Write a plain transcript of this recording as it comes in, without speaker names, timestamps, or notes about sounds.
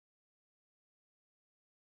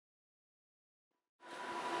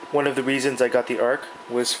One of the reasons I got the ARC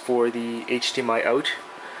was for the HDMI out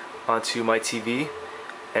onto my TV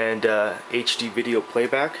and HD video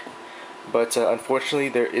playback, but unfortunately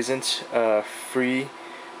there isn't a free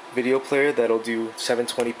video player that'll do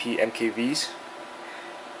 720p MKVs.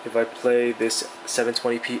 If I play this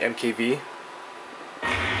 720p MKV,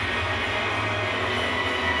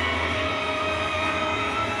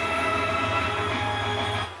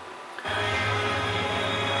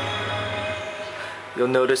 you'll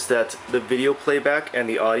notice that the video playback and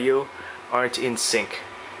the audio aren't in sync,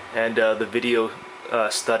 and the video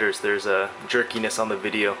stutters. There's a jerkiness on the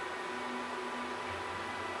video.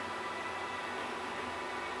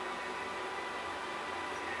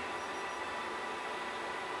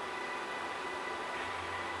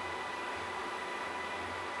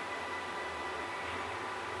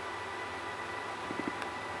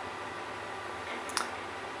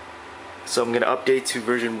 So I'm going to update to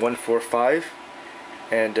version 1.4.5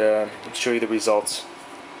 and show you the results.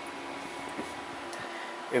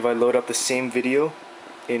 If I load up the same video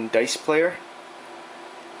in Dice Player,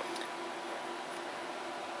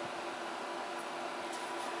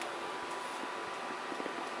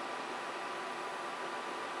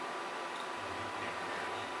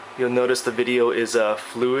 you'll notice the video is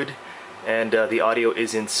fluid and the audio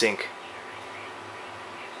is in sync.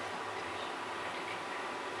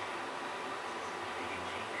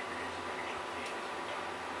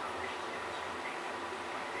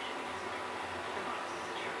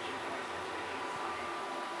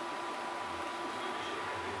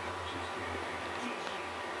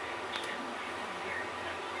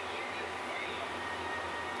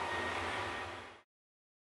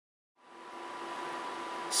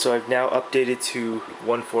 So I've now updated to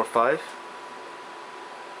 1.4.5.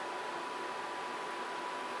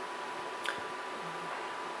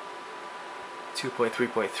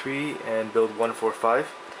 and build 1.4.5,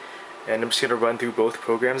 and I'm just going to run through both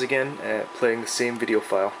programs again, playing the same video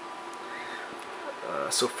file.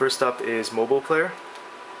 So first up is Mobile Player,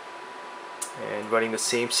 and running the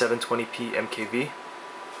same 720p MKV.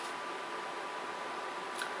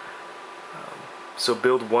 So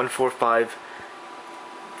build 1.4.5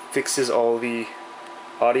 fixes all the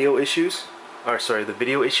audio issues, or sorry, the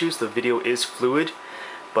video issues. The video is fluid,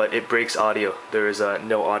 but it breaks audio. There is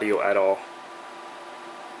no audio at all.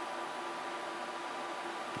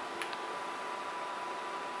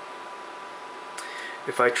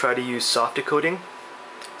 If I try to use soft decoding,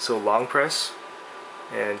 so long press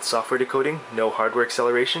and software decoding, no hardware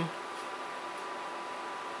acceleration.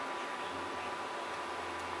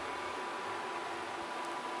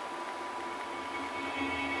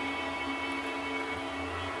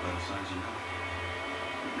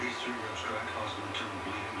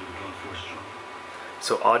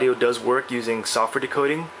 So audio does work using software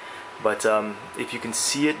decoding, but if you can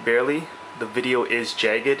see it barely, the video is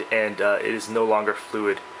jagged and it is no longer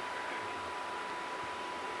fluid.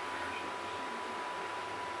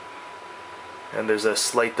 And there's a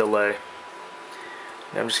slight delay.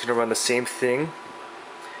 Now I'm just going to run the same thing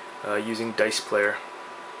using Dice Player.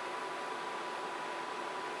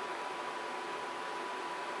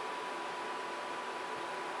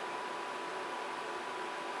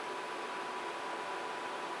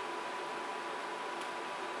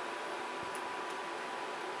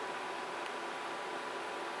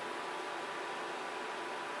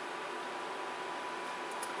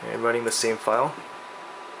 And running the same file.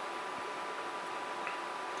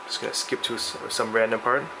 Just going to skip to some random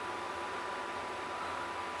part.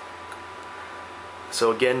 So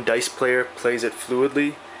again, Dice Player plays it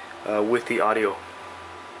fluidly with the audio.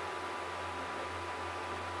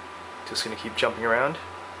 Just going to keep jumping around.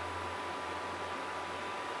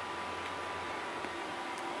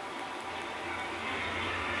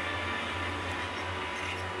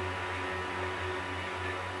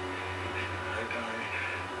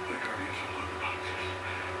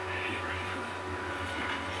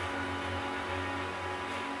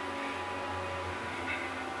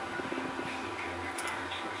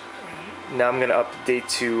 Now I'm going to update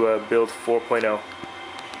to build 4.0.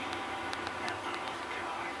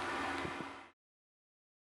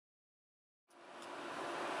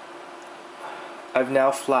 I've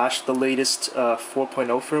now flashed the latest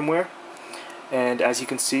 4.0 firmware, and as you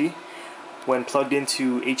can see, when plugged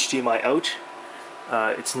into HDMI out,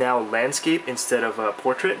 it's now landscape instead of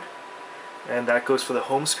portrait, and that goes for the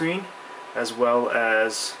home screen as well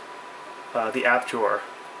as the app drawer.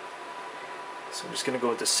 So I'm just going to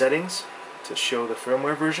go into settings to show the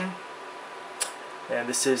firmware version, and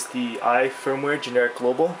this is the iFirmware Generic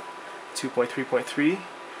Global 2.3.3,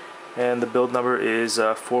 and the build number is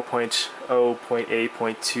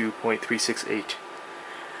 4.0.A.2.368.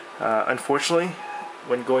 Unfortunately,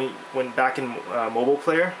 when back in mobile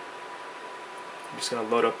player, I'm just going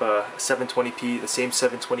to load up a 720p, the same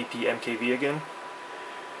 720p MKV again.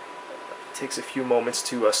 It takes a few moments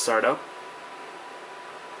to start up.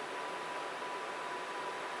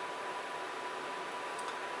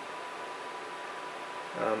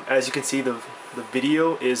 As you can see, the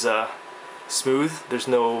video is smooth. There's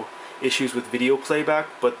no issues with video playback,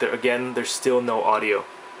 but again, there's still no audio.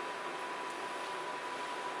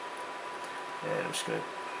 And I'm just gonna.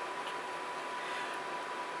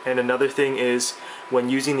 And another thing is, when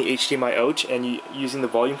using the HDMI out and using the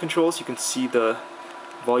volume controls, you can see the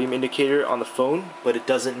volume indicator on the phone, but it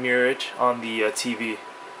doesn't mirror it on the TV.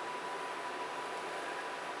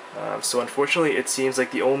 So unfortunately, it seems like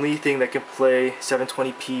the only thing that can play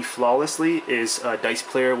 720p flawlessly is Dice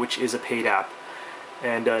Player, which is a paid app.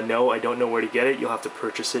 And no, I don't know where to get it. You'll have to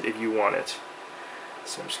purchase it if you want it.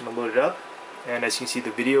 So I'm just going to load it up. And as you can see, the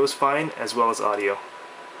video is fine, as well as audio.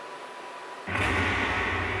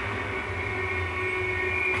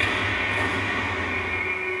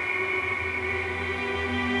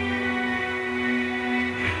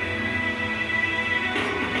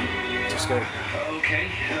 Just going to... Okay,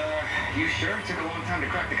 you sure? It took a long time to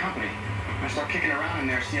crack the company. When I start kicking around in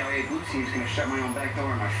there, CIA blue team's gonna shut my own back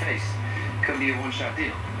door in my face. Could be a one-shot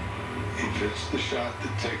deal. If it's the shot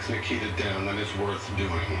that takes Nikita down, then it's worth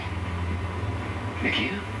doing.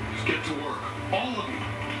 Nikita? Just get to work. All of them.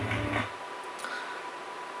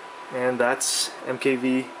 And that's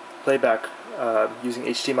MKV Playback using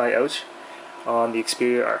HDMI out on the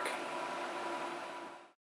Xperia Arc.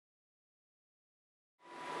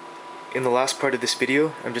 In the last part of this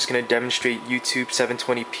video, I'm just going to demonstrate YouTube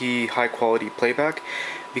 720p high quality playback,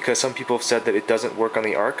 because some people have said that it doesn't work on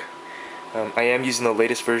the Arc. I am using the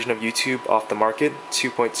latest version of YouTube off the market,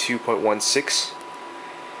 2.2.16,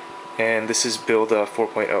 and this is build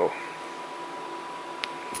 4.0.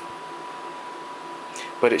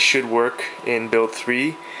 But it should work in build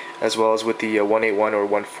 3, as well as with the 181 or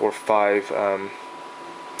 145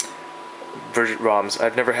 version ROMs.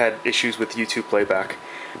 I've never had issues with YouTube playback.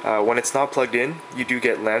 When it's not plugged in, you do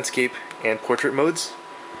get landscape and portrait modes,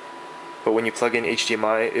 but when you plug in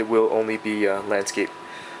HDMI, it will only be landscape.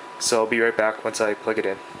 So I'll be right back once I plug it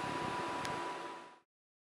in.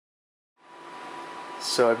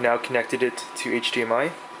 So I've now connected it to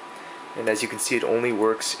HDMI, and as you can see, it only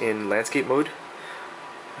works in landscape mode.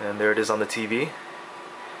 And there it is on the TV.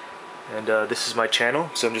 And this is my channel,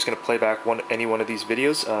 so I'm just going to play back any one of these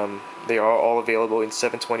videos. They are all available in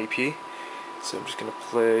 720p. So I'm just going to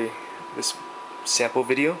play this sample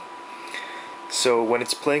video. So when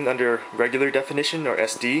it's playing under regular definition or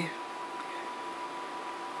SD,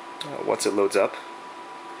 once it loads up,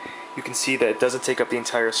 you can see that it doesn't take up the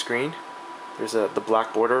entire screen. There's the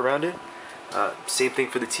black border around it. Same thing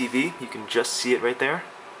for the TV, you can just see it right there.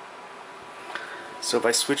 So if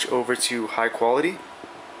I switch over to high quality,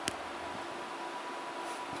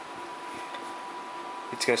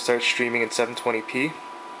 it's going to start streaming in 720p.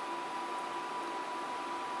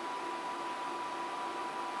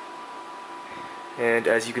 And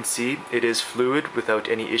as you can see, it is fluid without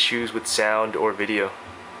any issues with sound or video.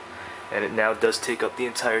 And it now does take up the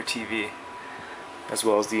entire TV, as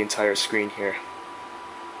well as the entire screen here.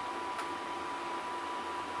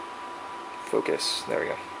 Focus, there we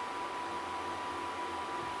go.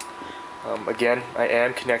 Again, I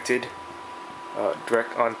am connected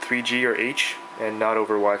direct on 3G or H and not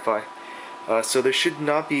over Wi-Fi. So there should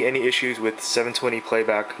not be any issues with 720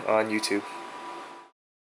 playback on YouTube.